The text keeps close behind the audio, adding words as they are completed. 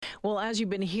Well, as you've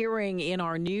been hearing in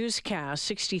our newscast,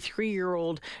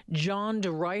 63-year-old John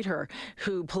DeRuyter,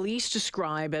 who police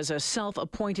describe as a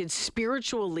self-appointed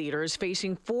spiritual leader, is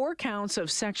facing 4 counts of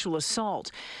sexual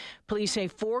assault. Police say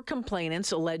 4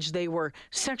 complainants allege they were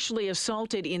sexually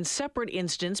assaulted in separate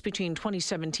incidents between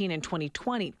 2017 and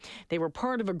 2020. They were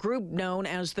part of a group known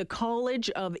as the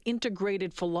College of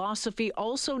Integrated Philosophy,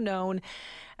 also known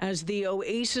as the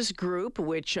Oasis Group,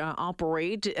 which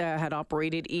had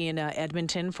operated in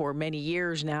Edmonton for many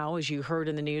years now, as you heard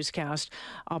in the newscast,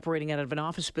 operating out of an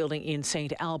office building in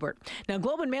St. Albert. Now,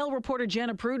 Globe and Mail reporter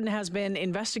Jenna Pruden has been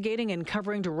investigating and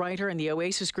covering DeRuyter and the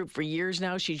Oasis Group for years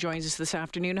now. She joins us this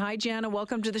afternoon. Hi, Jenna.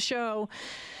 Welcome to the show.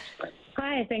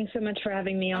 Hi. Thanks so much for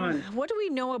having me on. What do we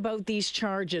know about these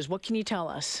charges? What can you tell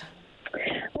us?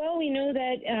 Well, we know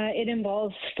that it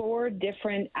involves 4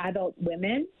 different adult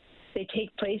women. They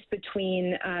take place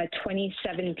between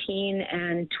 2017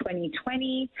 and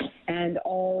 2020, and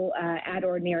all at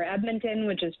or near Edmonton,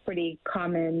 which is pretty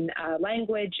common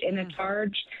language in a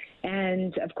charge.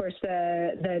 And, of course,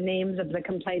 the names of the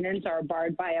complainants are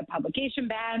barred by a publication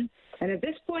ban. And at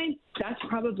this point, that's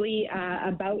probably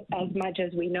about as much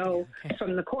as we know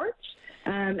from the courts.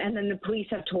 And then the police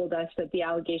have told us that the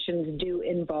allegations do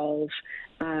involve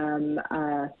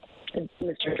Mr.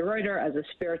 DeRuyter as a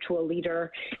spiritual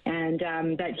leader, and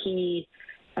that he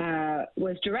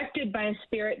was directed by a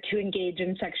spirit to engage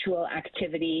in sexual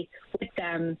activity with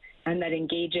them, and that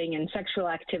engaging in sexual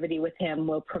activity with him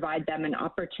will provide them an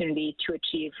opportunity to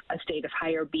achieve a state of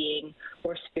higher being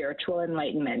or spiritual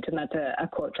enlightenment. And that's a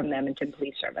quote from the Edmonton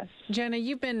Police Service. Jenna,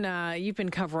 you've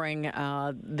been covering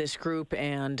this group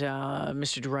and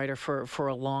Mr. DeRuyter for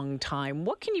a long time.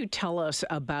 What can you tell us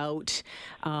about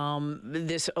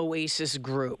this Oasis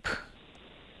Group?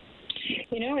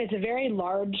 You know, it's a very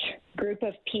large group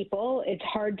of people. It's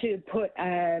hard to put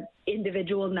an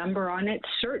individual number on it,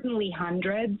 certainly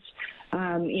hundreds.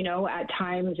 At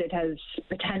times it has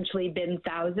potentially been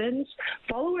thousands.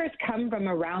 Followers come from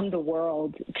around the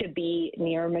world to be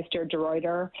near Mr.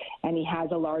 DeRuyter, and he has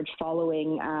a large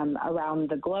following around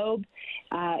the globe.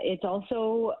 It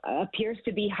also appears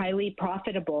to be highly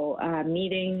profitable.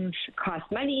 Meetings cost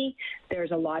money.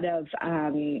 There's a lot of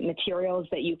materials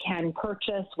that you can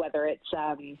purchase, whether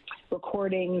it's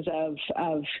recordings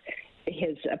of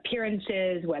his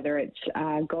appearances, whether it's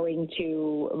going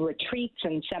to retreats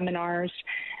and seminars.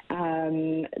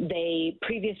 They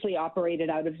previously operated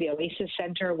out of the Oasis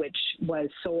Center, which was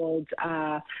sold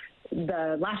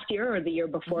the last year or the year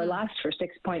before last for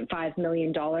 $6.5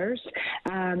 million.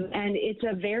 And it's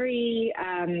a very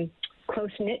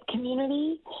close-knit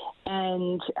community,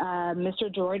 and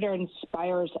Mr. DeRuyter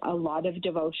inspires a lot of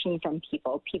devotion from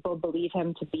people. People believe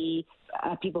him to be,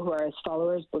 people who are his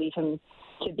followers believe him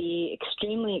to be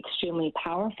extremely, extremely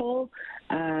powerful,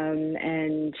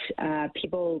 and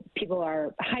people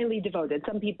are highly devoted.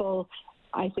 Some people,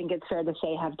 I think it's fair to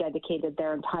say, have dedicated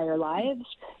their entire lives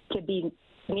to be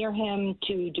near him,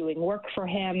 to doing work for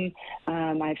him.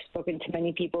 I've spoken to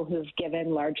many people who've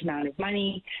given large amount of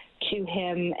money to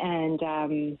him, and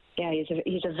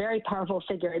he's a very powerful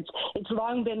figure. It's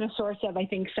long been a source of, I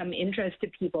think, some interest to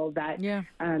people that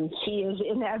he is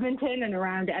in Edmonton and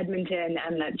around Edmonton,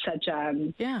 and that such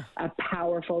a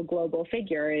powerful global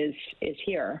figure is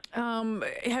here.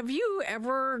 Have you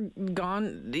ever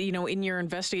gone, in your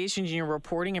investigations, in your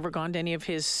reporting, ever gone to any of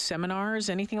his seminars,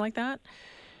 anything like that?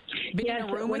 Been in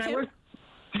a room with him?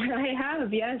 I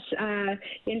have, yes.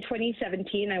 In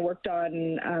 2017, I worked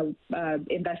on an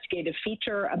investigative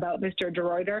feature about Mr.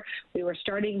 DeRuyter. We were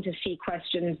starting to see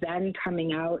questions then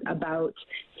coming out about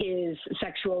his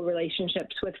sexual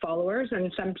relationships with followers,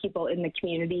 and some people in the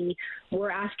community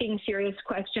were asking serious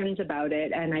questions about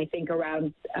it, and I think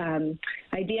around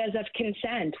ideas of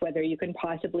consent, whether you can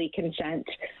possibly consent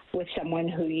with someone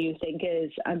who you think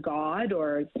is a god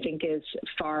or think is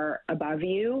far above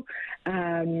you.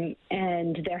 And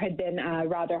there had been a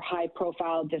rather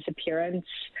high-profile disappearance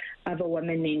of a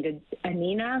woman named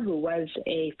Anina, who was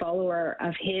a follower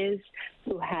of his,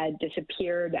 who had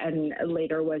disappeared and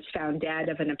later was found dead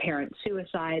of an apparent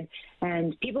suicide.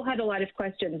 And people had a lot of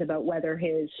questions about whether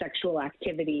his sexual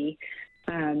activity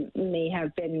may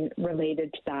have been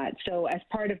related to that. So as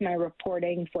part of my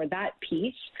reporting for that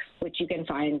piece, which you can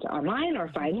find online or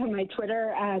find on my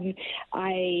Twitter,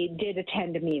 I did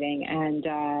attend a meeting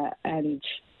and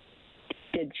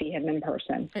did see him in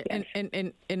person.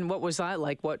 And what was that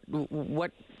like? What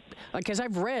because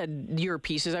I've read your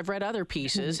pieces, I've read other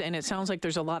pieces, and it sounds like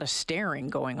there's a lot of staring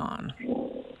going on.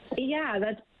 Yeah,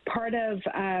 that's part of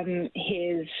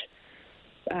his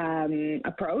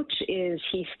approach. Is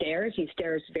he stares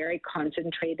very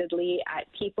concentratedly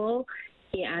at people.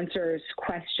 He answers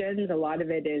questions. A lot of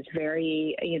it is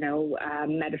very,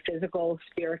 metaphysical,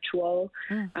 spiritual.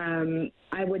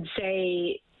 I would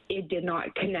say it did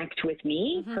not connect with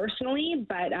me personally,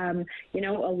 but, a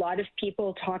lot of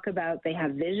people talk about they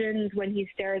have visions when he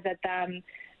stares at them.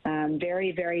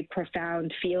 Very, very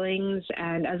profound feelings.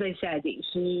 And as I said,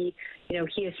 he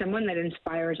is someone that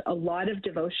inspires a lot of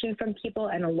devotion from people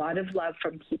and a lot of love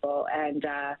from people. And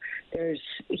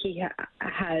he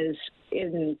has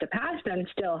in the past and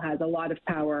still has a lot of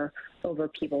power over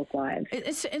people's lives.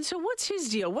 And so what's his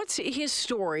deal? What's his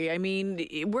story? I mean,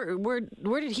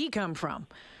 where did he come from?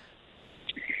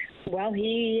 Well,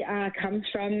 he comes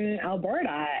from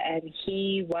Alberta, and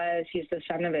he's the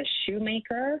son of a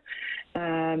shoemaker.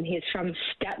 He's from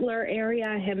Stettler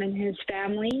area, him and his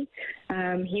family.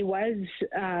 He was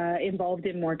involved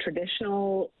in more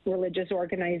traditional religious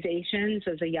organizations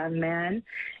as a young man,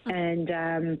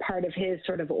 and part of his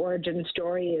sort of origin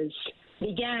story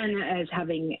began as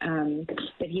having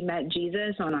that he met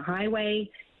Jesus on a highway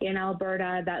in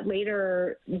Alberta. That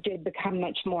later did become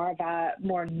much more of a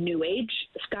more New Age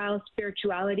style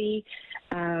spirituality,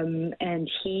 and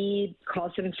he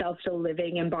calls himself the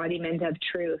living embodiment of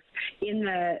truth. In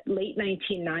the late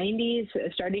 1990s,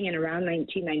 starting in around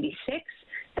 1996,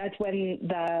 that's when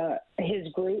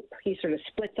his group, he sort of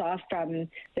splits off from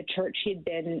the church he'd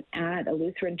been at, a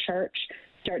Lutheran church,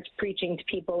 starts preaching to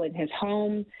people in his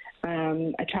home,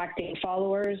 attracting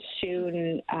followers.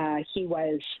 Soon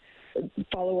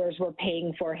followers were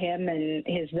paying for him and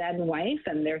his then wife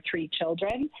and their 3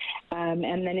 children.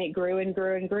 And then it grew and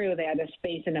grew and grew. They had a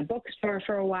space in a bookstore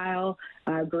for a while,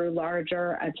 grew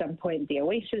larger. At some point, the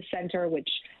Oasis Center, which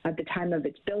at the time of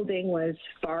its building was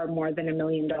far more than $1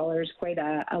 million, quite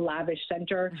a lavish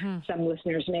center. Some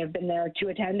listeners may have been there to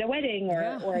attend a wedding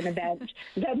or an event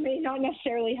that may not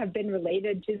necessarily have been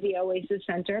related to the Oasis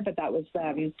Center, but that was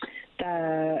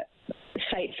the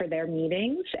site for their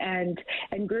meetings, and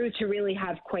grew to really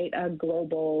have quite a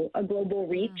global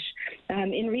reach.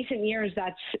 In recent years,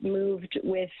 that's moved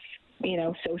with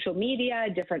social media,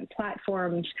 different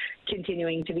platforms,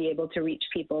 continuing to be able to reach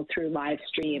people through live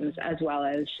streams as well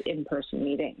as in-person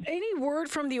meetings. Any word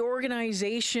from the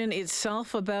organization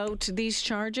itself about these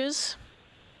charges?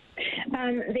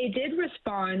 They did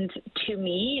respond to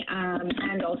me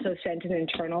and also sent an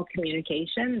internal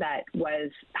communication that was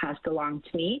passed along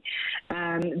to me.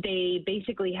 They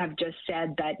basically have just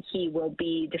said that he will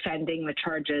be defending the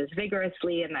charges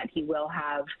vigorously and that he will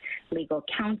have legal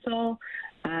counsel.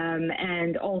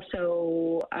 And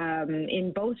also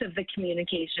in both of the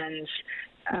communications,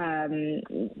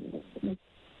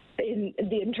 in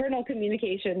the internal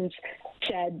communications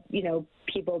said,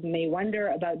 people may wonder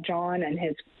about John and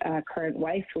his current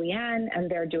wife, Leanne,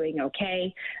 and they're doing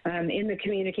okay. In the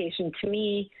communication to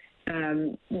me,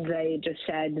 they just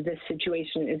said this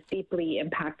situation is deeply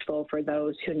impactful for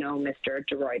those who know Mr.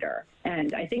 De Ruyter.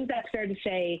 And I think that's fair to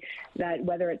say that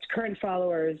whether it's current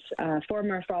followers,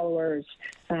 former followers,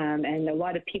 and a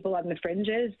lot of people on the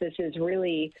fringes, this is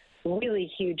really, really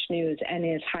huge news and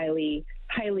is highly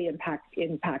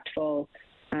impactful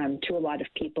to a lot of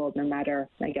people, no matter,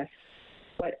 I guess,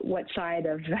 what side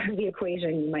of the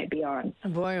equation you might be on.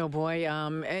 Boy, oh boy,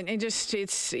 and just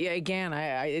it's.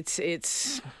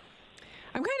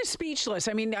 I'm kind of speechless.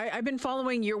 I mean, I've been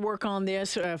following your work on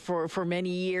this for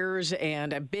many years,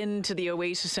 and I've been to the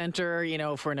Oasis Center,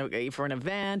 for an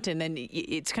event, and then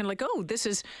it's kind of like, oh, this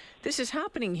is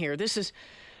happening here. This is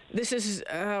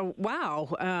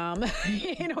wow. I'm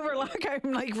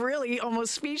like really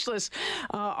almost speechless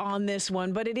on this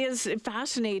one, but it is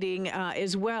fascinating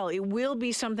as well. It will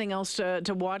be something else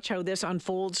to watch how this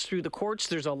unfolds through the courts.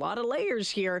 There's a lot of layers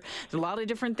here. There's a lot of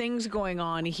different things going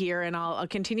on here, and I'll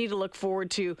continue to look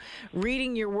forward to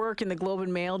reading your work in the Globe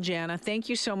and Mail, Jana. Thank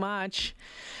you so much.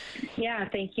 Yeah,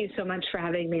 thank you so much for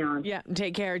having me on. Yeah,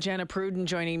 take care. Jana Pruden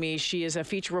joining me. She is a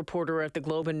feature reporter at the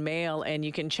Globe and Mail, and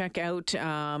you can check out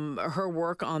her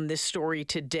work on this story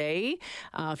today.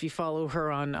 If you follow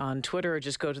her on Twitter,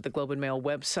 just go to the Globe and Mail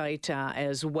website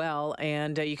as well,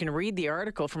 and you can read the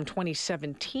article from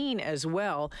 2017 as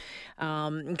well,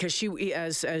 because she,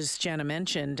 as Jana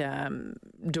mentioned,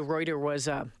 De Ruyter was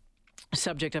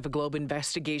subject of a Globe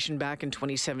investigation back in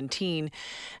 2017,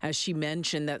 as she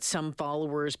mentioned that some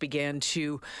followers began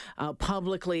to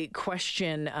publicly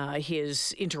question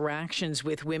his interactions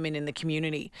with women in the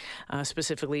community,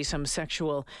 specifically some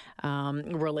sexual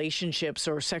relationships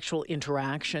or sexual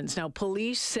interactions. Now,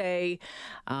 police say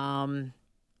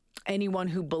anyone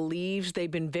who believes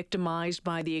they've been victimized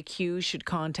by the accused should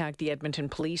contact the Edmonton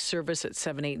Police Service at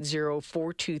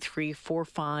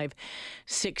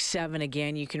 780-423-4567.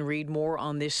 Again, you can read more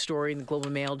on this story in the Globe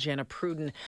and Mail. Jana Pruden